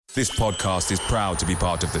This podcast is proud to be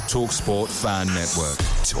part of the TalkSport Fan Network.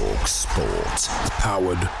 TalkSport.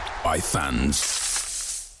 Powered by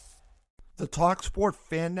fans. The TalkSport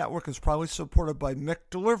Fan Network is proudly supported by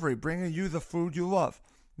McDelivery, bringing you the food you love.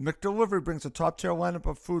 McDelivery brings a top-tier lineup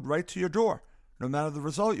of food right to your door. No matter the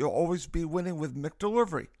result, you'll always be winning with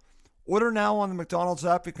McDelivery. Order now on the McDonald's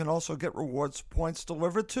app. You can also get rewards points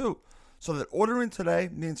delivered too, so that ordering today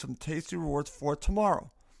means some tasty rewards for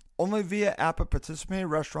tomorrow. Only via app at participating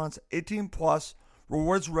restaurants. 18 plus.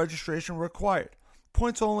 Rewards registration required.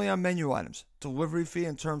 Points only on menu items. Delivery fee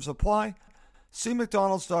and terms apply. See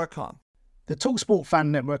McDonald's.com. The TalkSport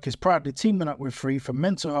Fan Network is proudly teaming up with Free for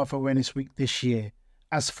Mental Health Awareness Week this year.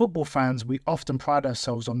 As football fans, we often pride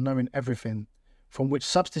ourselves on knowing everything, from which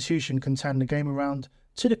substitution can turn the game around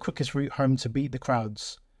to the quickest route home to beat the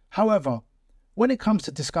crowds. However, when it comes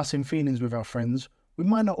to discussing feelings with our friends, we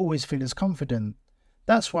might not always feel as confident.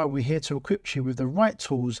 That's why we're here to equip you with the right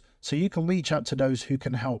tools so you can reach out to those who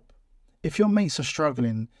can help. If your mates are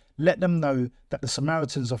struggling, let them know that the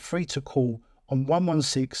Samaritans are free to call on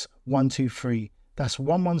 116 123. That's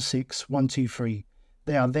 116 123.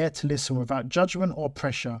 They are there to listen without judgment or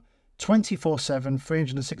pressure, 24/7,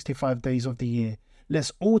 365 days of the year.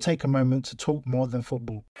 Let's all take a moment to talk more than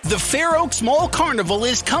football. The Fair Oaks Mall Carnival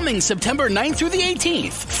is coming September 9th through the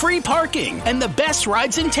 18th. Free parking and the best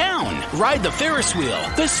rides in town. Ride the Ferris wheel,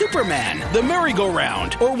 the Superman, the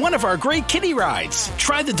merry-go-round, or one of our great kiddie rides.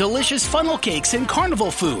 Try the delicious funnel cakes and carnival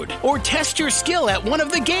food, or test your skill at one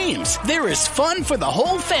of the games. There is fun for the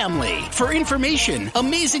whole family. For information,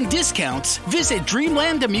 amazing discounts, visit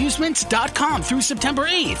dreamlandamusements.com through September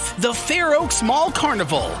 8th. The Fair Oaks Mall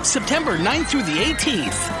Carnival, September 9th through the 18th.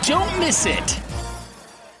 Don't miss it.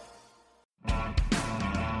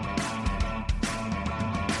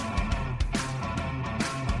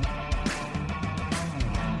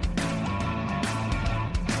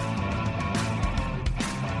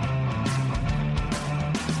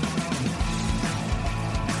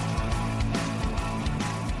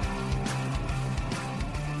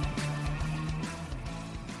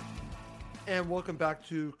 And welcome back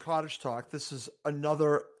to Cottage Talk. This is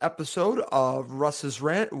another episode of Russ's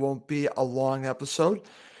Rant. It won't be a long episode.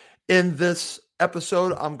 In this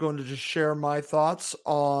episode, I'm going to just share my thoughts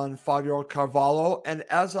on 5-year-old Carvalho. And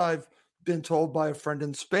as I've been told by a friend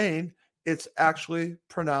in Spain, it's actually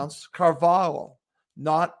pronounced Carvalho,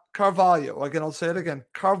 not Carvalho. Again, I'll say it again,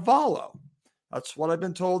 Carvalho. That's what I've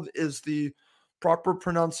been told is the proper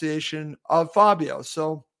pronunciation of Fabio.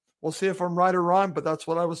 So we'll see if I'm right or wrong, but that's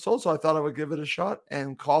what I was told. So I thought I would give it a shot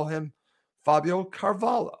and call him Fabio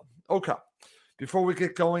Carvalho. Okay. Before we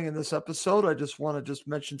get going in this episode, I just want to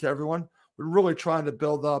mention to everyone, we're really trying to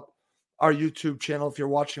build up our YouTube channel. If you're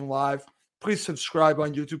watching live, please subscribe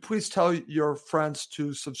on YouTube. Please tell your friends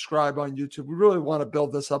to subscribe on YouTube. We really want to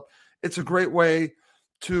build this up. It's a great way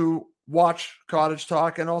to watch Cottage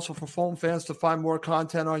Talk and also for Fulham fans to find more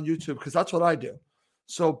content on YouTube, because that's what I do.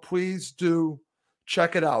 So please do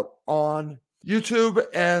check it out on YouTube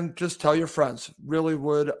and just tell your friends. Really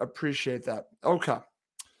would appreciate that. Okay.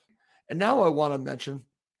 And now I want to mention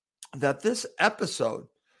that this episode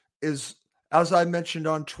is, as I mentioned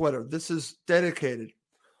on Twitter, this is dedicated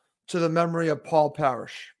to the memory of Paul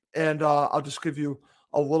Parrish. And I'll just give you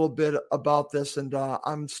a little bit about this. And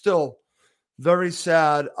I'm still very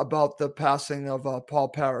sad about the passing of Paul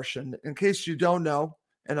Parrish. And in case you don't know,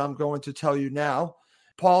 and I'm going to tell you now,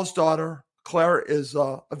 Paul's daughter, Claire, is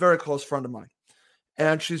a very close friend of mine,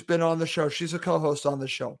 and she's been on the show. She's a co-host on the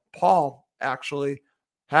show. Paul actually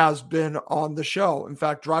has been on the show. In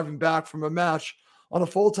fact, driving back from a match on a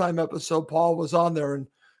full-time episode, Paul was on there, and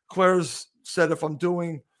Claire's said if I'm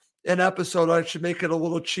doing an episode, I should make it a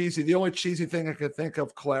little cheesy. The only cheesy thing I could think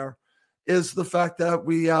of, Claire, is the fact that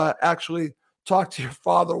we actually talked to your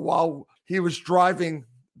father while he was driving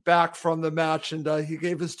back from the match, and he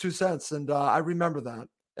gave his 2 cents, and I remember that.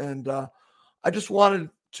 And I just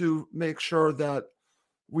wanted to make sure that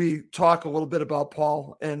we talk a little bit about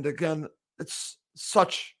Paul. And again, it's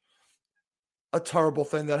such a terrible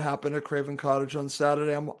thing that happened at Craven Cottage on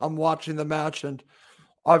Saturday. I'm watching the match, and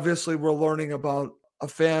obviously we're learning about a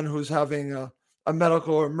fan who's having a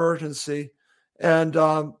medical emergency. And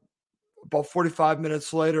about 45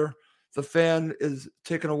 minutes later, the fan is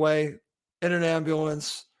taken away in an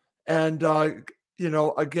ambulance. And,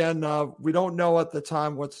 again, we don't know at the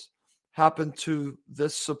time what's happened to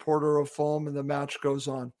this supporter of Fulham, and the match goes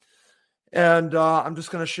on. And I'm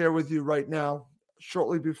just going to share with you right now,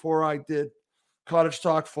 shortly before I did Cottage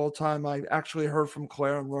Talk full-time, I actually heard from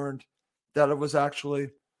Claire and learned that it was actually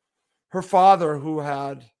her father who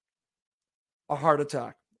had a heart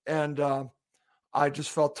attack. And I just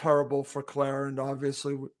felt terrible for Claire. And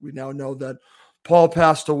obviously we now know that Paul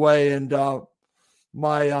passed away, and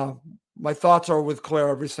my thoughts are with Claire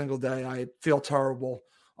every single day. I feel terrible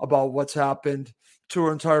about what's happened to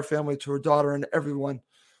her entire family, to her daughter, and everyone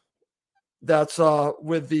that's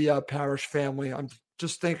with the Parrish family. I'm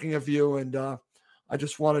just thinking of you, and I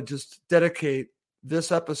just want to just dedicate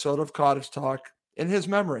this episode of Cottage Talk in his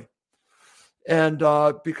memory. And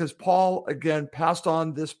because Paul, again, passed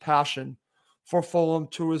on this passion for Fulham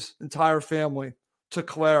to his entire family, to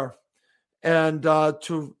Claire, and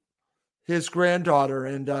to his granddaughter.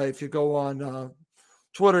 And if you go on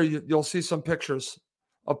Twitter, you'll see some pictures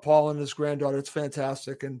of Paul and his granddaughter. It's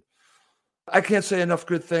fantastic. And I can't say enough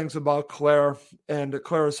good things about Claire. And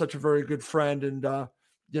Claire is such a very good friend. And,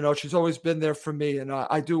 she's always been there for me. And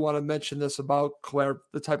I do want to mention this about Claire,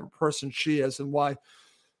 the type of person she is, and why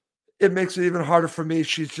it makes it even harder for me.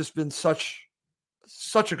 She's just been such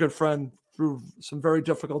a good friend through some very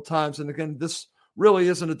difficult times. And again, this really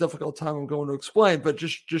isn't a difficult time I'm going to explain, but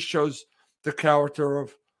just shows the character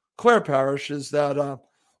of Claire Parrish, is that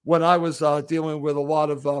when I was dealing with a lot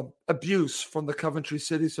of abuse from the Coventry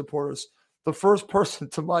City supporters, the first person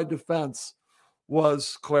to my defense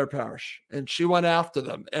was Claire Parrish, and she went after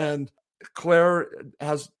them. And Claire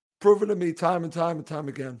has proven to me time and time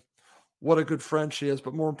again what a good friend she is,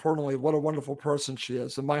 but more importantly, what a wonderful person she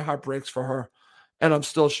is. And my heart breaks for her, and I'm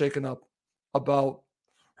still shaken up about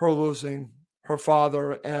her losing her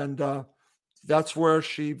father. And that's where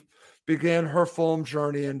she began her Fulham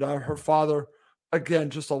journey. And her father, again,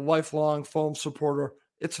 just a lifelong Fulham supporter.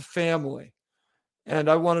 It's a family. And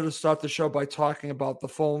I wanted to start the show by talking about the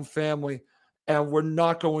Fulham family. And we're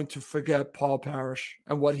not going to forget Paul Parrish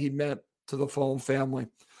and what he meant to the Fulham family.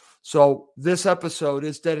 So this episode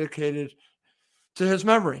is dedicated to his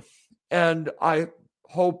memory. And I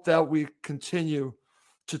hope that we continue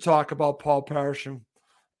to talk about Paul Parrish.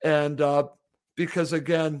 And because,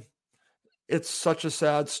 again, it's such a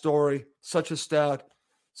sad story, such a sad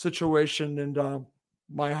situation. And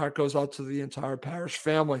my heart goes out to the entire Parrish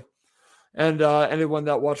family. And anyone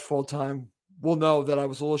that watched full time will know that I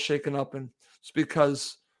was a little shaken up. And it's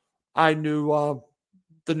because I knew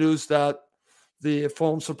the news that the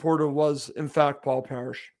Fulham supporter was, in fact, Paul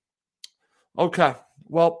Parrish. Okay,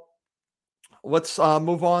 well, let's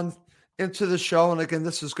move on into the show. And again,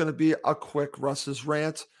 this is going to be a quick Russ's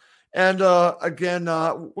rant. And again,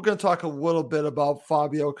 we're going to talk a little bit about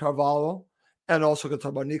Fabio Carvalho, and also going to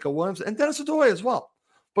talk about Nico Williams and Denis Odoi as well.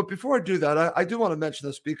 But before I do that, I do want to mention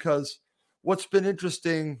this, because what's been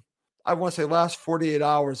interesting, I want to say last 48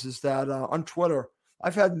 hours, is that on Twitter,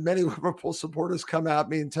 I've had many Liverpool supporters come at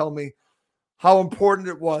me and tell me how important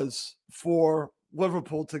it was for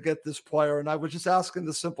Liverpool to get this player. And I was just asking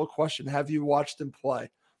the simple question, have you watched him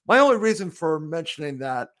play? My only reason for mentioning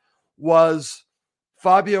that was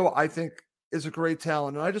Fabio, I think, is a great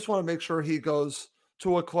talent. And I just want to make sure he goes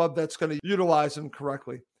to a club that's going to utilize him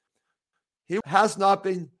correctly. He has not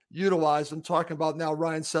been utilized. I'm talking about now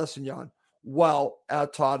Ryan Sessegnon well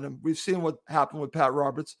at Tottenham. We've seen what happened with Pat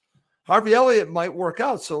Roberts. Harvey Elliott might work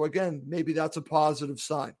out. So again, maybe that's a positive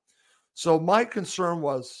sign. So my concern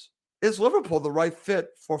was, is Liverpool the right fit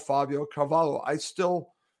for Fabio Carvalho? I still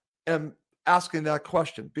am asking that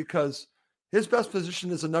question, because his best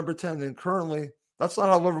position is a number 10. And currently that's not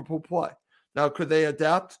how Liverpool play. Now, could they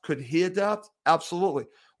adapt? Could he adapt? Absolutely.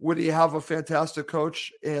 Would he have a fantastic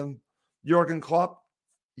coach in Jurgen Klopp?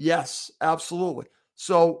 Yes, absolutely.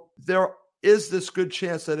 So there is this good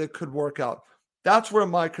chance that it could work out. That's where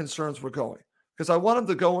my concerns were going, because I want him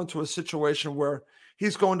to go into a situation where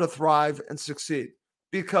he's going to thrive and succeed,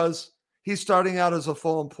 because he's starting out as a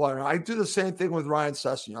Fulham player. I do the same thing with Ryan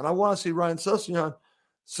Sessegnon. I want to see Ryan Sessegnon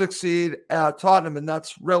succeed at Tottenham, and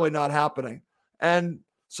that's really not happening. And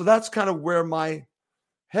so that's kind of where my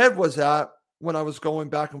head was at when I was going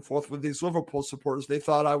back and forth with these Liverpool supporters. They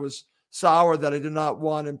thought I was sour, that I did not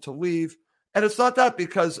want him to leave. And it's not that,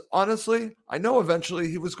 because honestly, I know eventually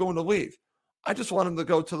he was going to leave. I just want him to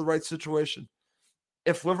go to the right situation.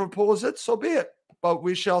 If Liverpool is it, so be it. But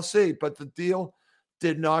we shall see. But the deal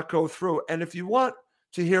did not go through. And if you want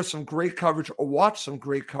to hear some great coverage or watch some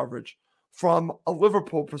great coverage from a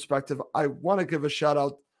Liverpool perspective, I want to give a shout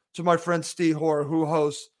out to my friend Steve Hoare, who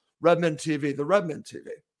hosts Redmen TV, the Redmen TV.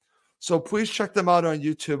 So please check them out on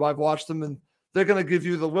YouTube. I've watched them, and they're going to give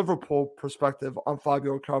you the Liverpool perspective on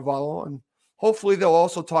Fabio Carvalho. And hopefully they'll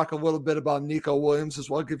also talk a little bit about Nico Williams as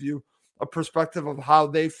well, give you a perspective of how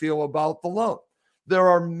they feel about the loan. There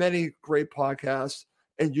are many great podcasts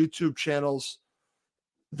and YouTube channels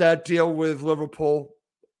that deal with Liverpool.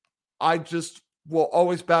 I just will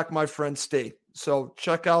always back my friend Steve. So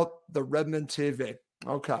check out the Redmen TV.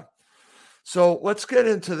 Okay. So let's get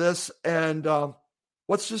into this, and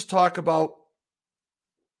let's just talk about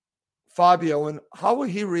Fabio and how will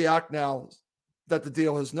he react now that the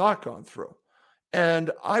deal has not gone through.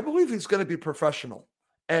 And I believe he's going to be professional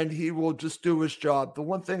and he will just do his job. The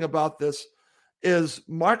one thing about this is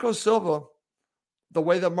Marco Silva, the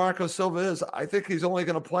way that Marco Silva is, I think he's only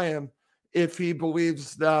going to play him if he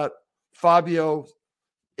believes that Fabio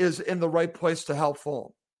is in the right place to help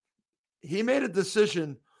Fulham. He made a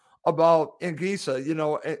decision about Anguissa.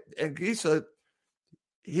 Anguissa,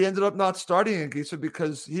 he ended up not starting Anguissa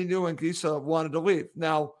because he knew Anguissa wanted to leave.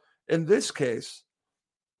 Now, in this case,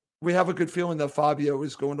 we have a good feeling that Fabio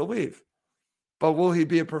is going to leave. But will he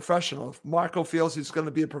be a professional? If Marco feels he's going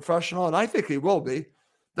to be a professional, and I think he will be,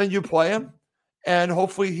 then you play him, and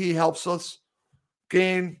hopefully he helps us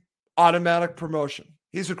gain automatic promotion.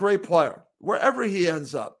 He's a great player, wherever he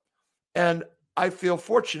ends up. And I feel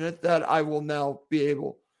fortunate that I will now be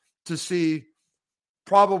able to see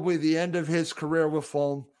probably the end of his career with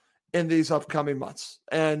Fulham in these upcoming months.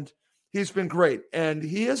 And he's been great. And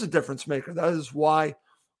he is a difference maker. That is why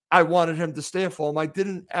I wanted him to stay at Fulham. I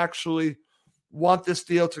didn't actually want this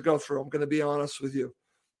deal to go through. I'm going to be honest with you,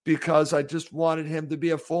 because I just wanted him to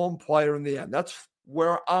be a Fulham player in the end. That's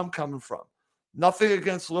where I'm coming from. Nothing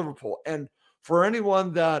against Liverpool. And for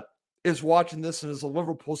anyone that is watching this and is a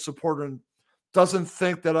Liverpool supporter and doesn't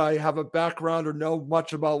think that I have a background or know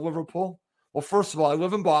much about Liverpool, well, first of all, I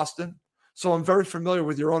live in Boston, so I'm very familiar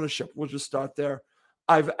with your ownership. We'll just start there.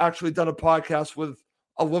 I've actually done a podcast with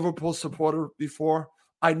a Liverpool supporter before.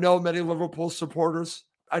 I know many Liverpool supporters.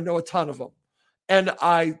 I know a ton of them. And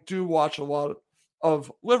I do watch a lot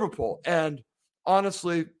of Liverpool. And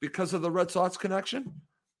honestly, because of the Red Sox connection,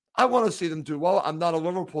 I want to see them do well. I'm not a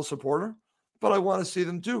Liverpool supporter, but I want to see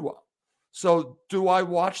them do well. So do I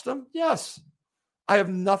watch them? Yes. I have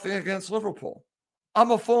nothing against Liverpool.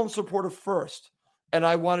 I'm a Fulham supporter first, and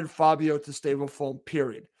I wanted Fabio to stay with Fulham,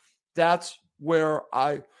 period. That's where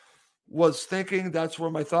I was thinking. That's where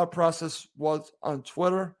my thought process was on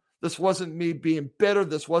Twitter. This wasn't me being bitter.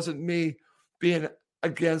 This wasn't me being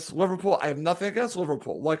against Liverpool. I have nothing against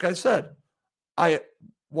Liverpool. Like I said, I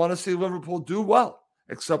want to see Liverpool do well,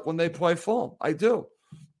 except when they play Fulham. I do,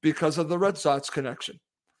 because of the Red Sox connection.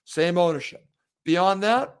 Same ownership. Beyond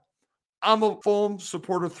that, I'm a Fulham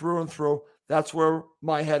supporter through and through. That's where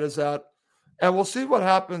my head is at. And we'll see what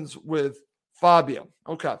happens with Fabio.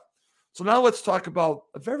 Okay. So now let's talk about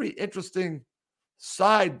a very interesting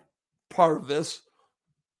side part of this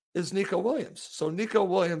is Nico Williams. So Nico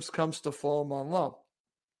Williams comes to Fulham on loan.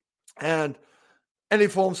 And any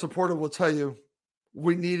Fulham supporter will tell you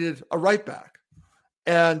we needed a right back.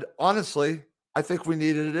 And honestly, I think we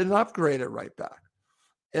needed an upgrade at right back.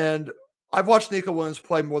 And I've watched Nico Williams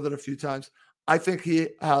play more than a few times. I think he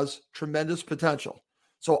has tremendous potential.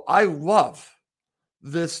 So I love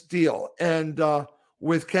this deal. And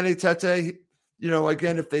with Kenny Tete,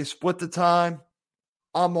 again, if they split the time,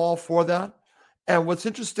 I'm all for that. And what's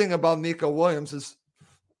interesting about Nico Williams is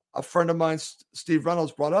a friend of mine, Steve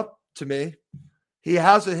Reynolds, brought up to me. He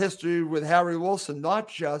has a history with Harry Wilson, not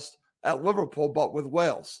just at Liverpool, but with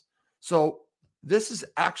Wales. So this is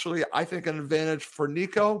actually, I think, an advantage for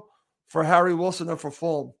Nico, for Harry Wilson, and for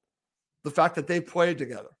Fulham. The fact that they played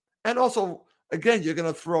together. And also, again, you're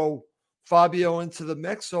going to throw Fabio into the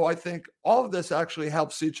mix. So I think all of this actually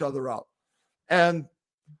helps each other out. And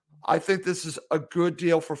I think this is a good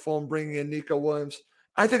deal for Fulham bringing in Nico Williams.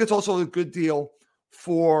 I think it's also a good deal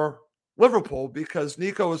for Liverpool because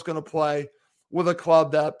Nico is going to play with a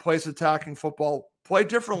club that plays attacking football, play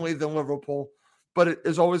differently than Liverpool, but it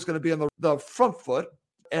is always going to be on the front foot.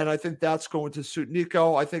 And I think that's going to suit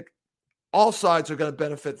Nico. I think all sides are going to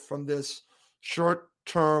benefit from this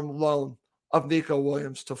short-term loan of Nico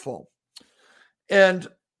Williams to Fulham. And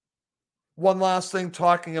one last thing,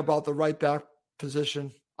 talking about the right back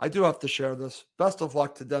position, I do have to share this. Best of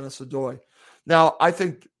luck to Denis Odoi. Now, I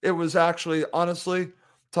think it was actually, honestly,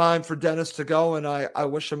 time for Dennis to go, and I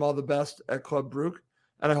wish him all the best at Club Brugge,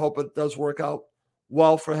 and I hope it does work out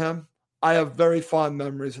well for him. I have very fond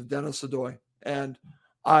memories of Denis Odoi, and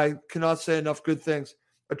I cannot say enough good things.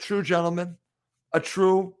 A true gentleman, a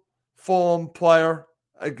true Fulham player.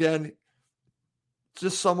 Again,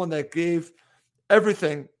 just someone that gave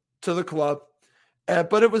everything to the club.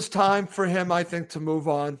 But it was time for him, I think, to move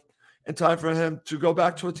on and time for him to go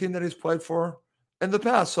back to a team that he's played for in the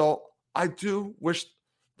past. So I do wish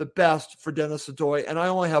the best for Denis Odoi, and I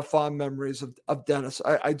only have fond memories of Dennis.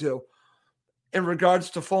 I do. In regards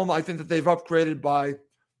to Fulham, I think that they've upgraded by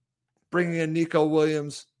bringing in Nico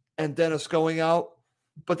Williams and Dennis going out.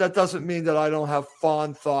 But that doesn't mean that I don't have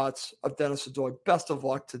fond thoughts of Denis Odoi. Best of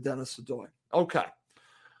luck to Denis Odoi. Okay.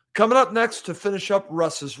 Coming up next to finish up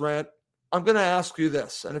Russ's rant, I'm going to ask you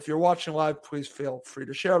this. And if you're watching live, please feel free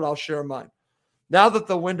to share it. I'll share mine. Now that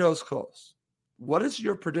the window is closed, what is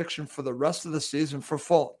your prediction for the rest of the season for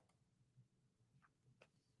Fulham?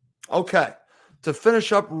 Okay, to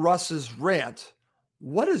finish up Russ's rant,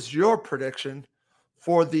 what is your prediction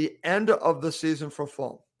for the end of the season for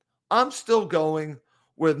Fulham? I'm still going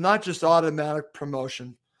with not just automatic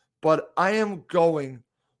promotion, but I am going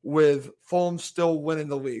with Fulham still winning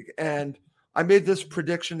the league. And I made this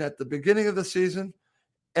prediction at the beginning of the season,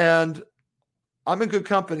 and I'm in good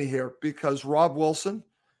company here because Rob Wilson,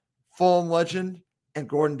 Fulham legend, and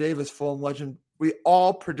Gordon Davis, Fulham legend, we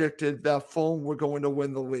all predicted that Fulham were going to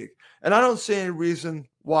win the league. And I don't see any reason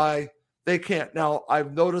why they can't. Now,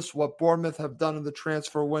 I've noticed what Bournemouth have done in the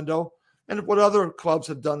transfer window and what other clubs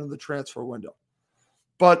have done in the transfer window.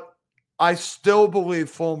 But I still believe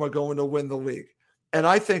Fulham are going to win the league. And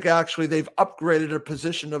I think actually they've upgraded a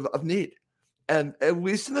position of need. And at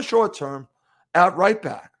least in the short term, at right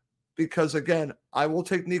back. Because, again, I will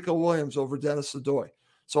take Nico Williams over Dennis Adoy.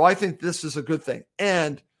 So I think this is a good thing.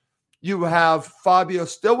 And you have Fabio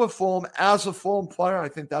still with Fulham as a Fulham player. I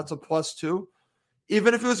think that's a plus too.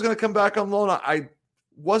 Even if he was going to come back on loan, I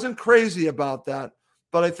wasn't crazy about that.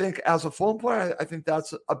 But I think as a Fulham player, I think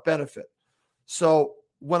that's a benefit. So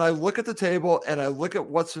when I look at the table and I look at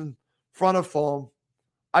what's in front of Fulham,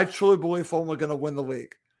 I truly believe Fulham are going to win the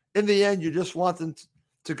league. In the end, you just want them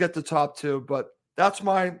to get the top two. But that's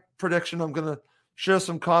my prediction. I'm going to share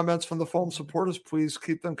some comments from the Fulham supporters. Please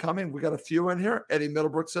keep them coming. We got a few in here. Eddie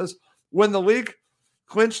Middlebrook says, win the league,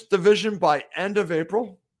 clinch division by end of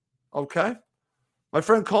April. Okay. My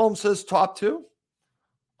friend Colm says top two.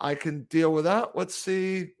 I can deal with that. Let's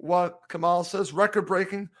see what Kamal says. Record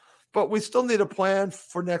breaking, but we still need a plan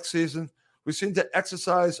for next season. We seem to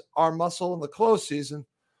exercise our muscle in the close season.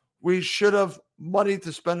 We should have money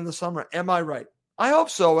to spend in the summer. Am I right? I hope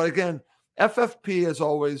so. And again, FFP is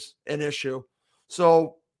always an issue.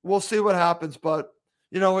 So we'll see what happens. But,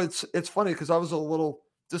 you know, it's funny because I was a little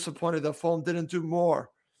disappointed that Fulham didn't do more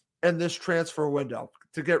in this transfer window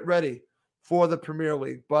to get ready for the Premier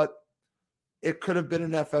League. But it could have been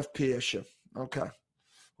an FFP issue. Okay.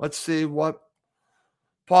 Let's see what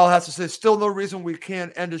Paul has to say. Still no reason we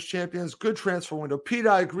can't end as champions. Good transfer window. Pete,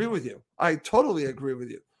 I agree with you. I totally agree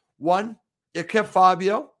with you. One, you kept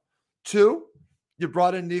Fabio. Two, you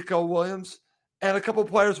brought in Nico Williams. And a couple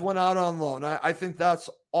players went out on loan. I think that's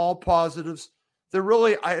all positives.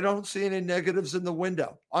 I don't see any negatives in the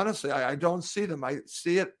window. Honestly, I don't see them. I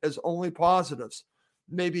see it as only positives.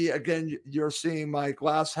 Maybe, again, you're seeing my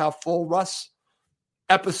glass half full Russ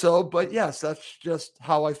episode, but yes, that's just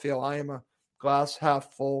how I feel. I am a glass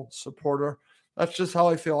half full supporter. That's just how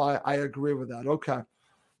I feel. I agree with that. Okay.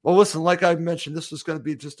 Well, listen, like I mentioned, this is going to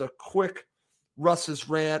be just a quick Russ's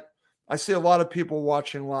rant. I see a lot of people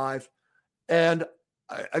watching live. And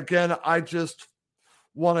I just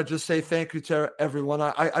want to say thank you to everyone.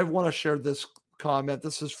 I want to share this comment.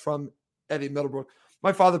 This is from Eddie Middlebrook.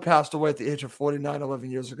 My father passed away at the age of 49,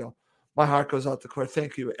 11 years ago. My heart goes out to Claire.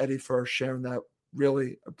 Thank you, Eddie, for sharing that.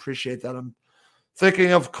 Really appreciate that. I'm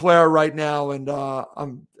thinking of Claire right now, and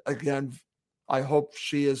I hope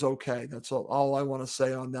she is okay. That's all I want to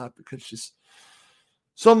say on that, because she's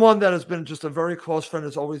someone that has been just a very close friend,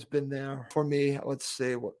 has always been there for me. Let's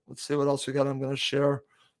see what else we got. I'm going to share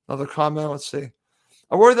another comment. Let's see.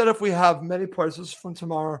 I worry that if we have many players, this is from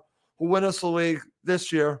tomorrow, who win us the league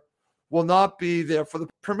this year, will not be there for the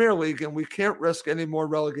Premier League, and we can't risk any more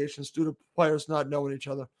relegations due to players not knowing each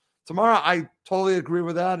other. Tomorrow, I totally agree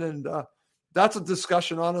with that, and that's a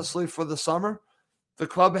discussion, honestly, for the summer. The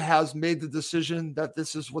club has made the decision that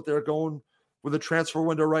this is what they're going with the transfer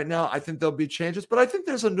window right now. I think there'll be changes, but I think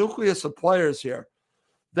there's a nucleus of players here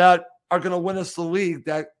that are going to win us the league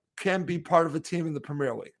that can be part of a team in the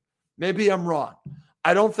Premier League. Maybe I'm wrong.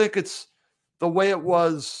 I don't think it's the way it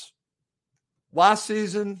was last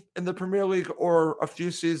season in the Premier League or a few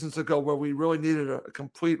seasons ago where we really needed a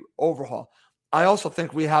complete overhaul. I also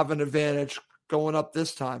think we have an advantage going up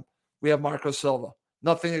this time. We have Marco Silva.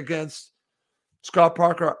 Nothing against Scott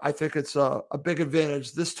Parker. I think it's a big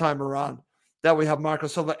advantage this time around that we have Marco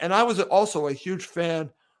Silva. And I was also a huge fan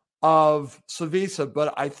of Savisa,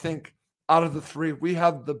 but I think out of the three, we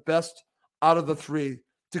have the best out of the three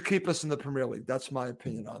to keep us in the Premier League. That's my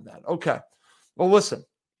opinion on that. Okay. Well, listen,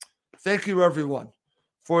 thank you, everyone,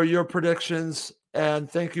 for your predictions. And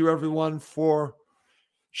thank you, everyone, for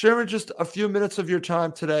sharing just a few minutes of your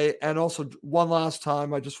time today. And also, one last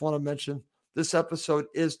time, I just want to mention this episode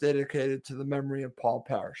is dedicated to the memory of Paul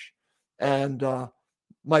Parrish. And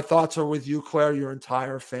my thoughts are with you, Claire, your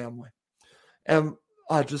entire family. And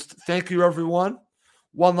just thank you, everyone.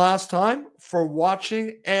 one last time for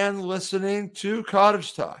watching and listening to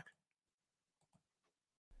Cottage Talk.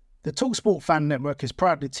 The TalkSport Fan Network is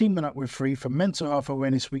proudly teaming up with Free for Mental Health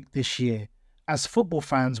Awareness Week this year. As football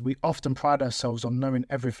fans, we often pride ourselves on knowing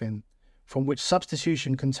everything, from which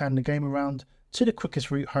substitution can turn the game around to the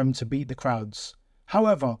quickest route home to beat the crowds.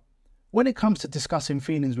 However, when it comes to discussing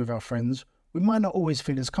feelings with our friends, we might not always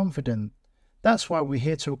feel as confident. That's why we're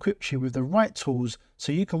here to equip you with the right tools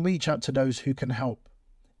so you can reach out to those who can help.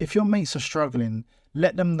 If your mates are struggling,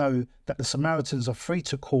 let them know that the Samaritans are free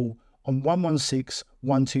to call on 116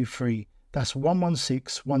 123. That's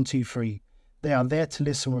 116 123. They are there to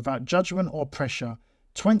listen without judgment or pressure,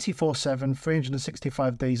 24/7,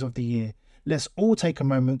 365 days of the year. Let's all take a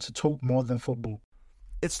moment to talk more than football.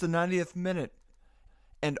 It's the 90th minute,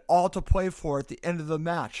 and all to play for at the end of the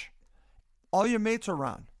match. All your mates are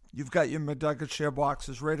around. You've got your McNugget share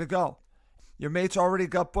boxes ready to go. Your mates already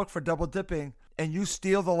got booked for double dipping, and you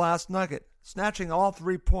steal the last nugget, snatching all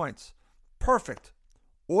 3 points. Perfect.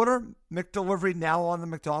 Order McDelivery now on the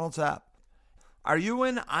McDonald's app. Are you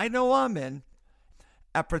in? I know I'm in.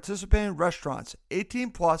 At participating restaurants,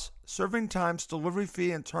 18 plus, serving times, delivery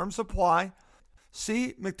fee, and terms apply.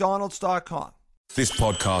 See McDonald's.com. This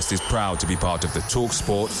podcast is proud to be part of the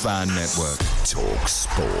TalkSport Fan Network.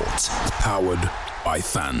 TalkSport. Powered by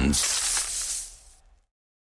fans.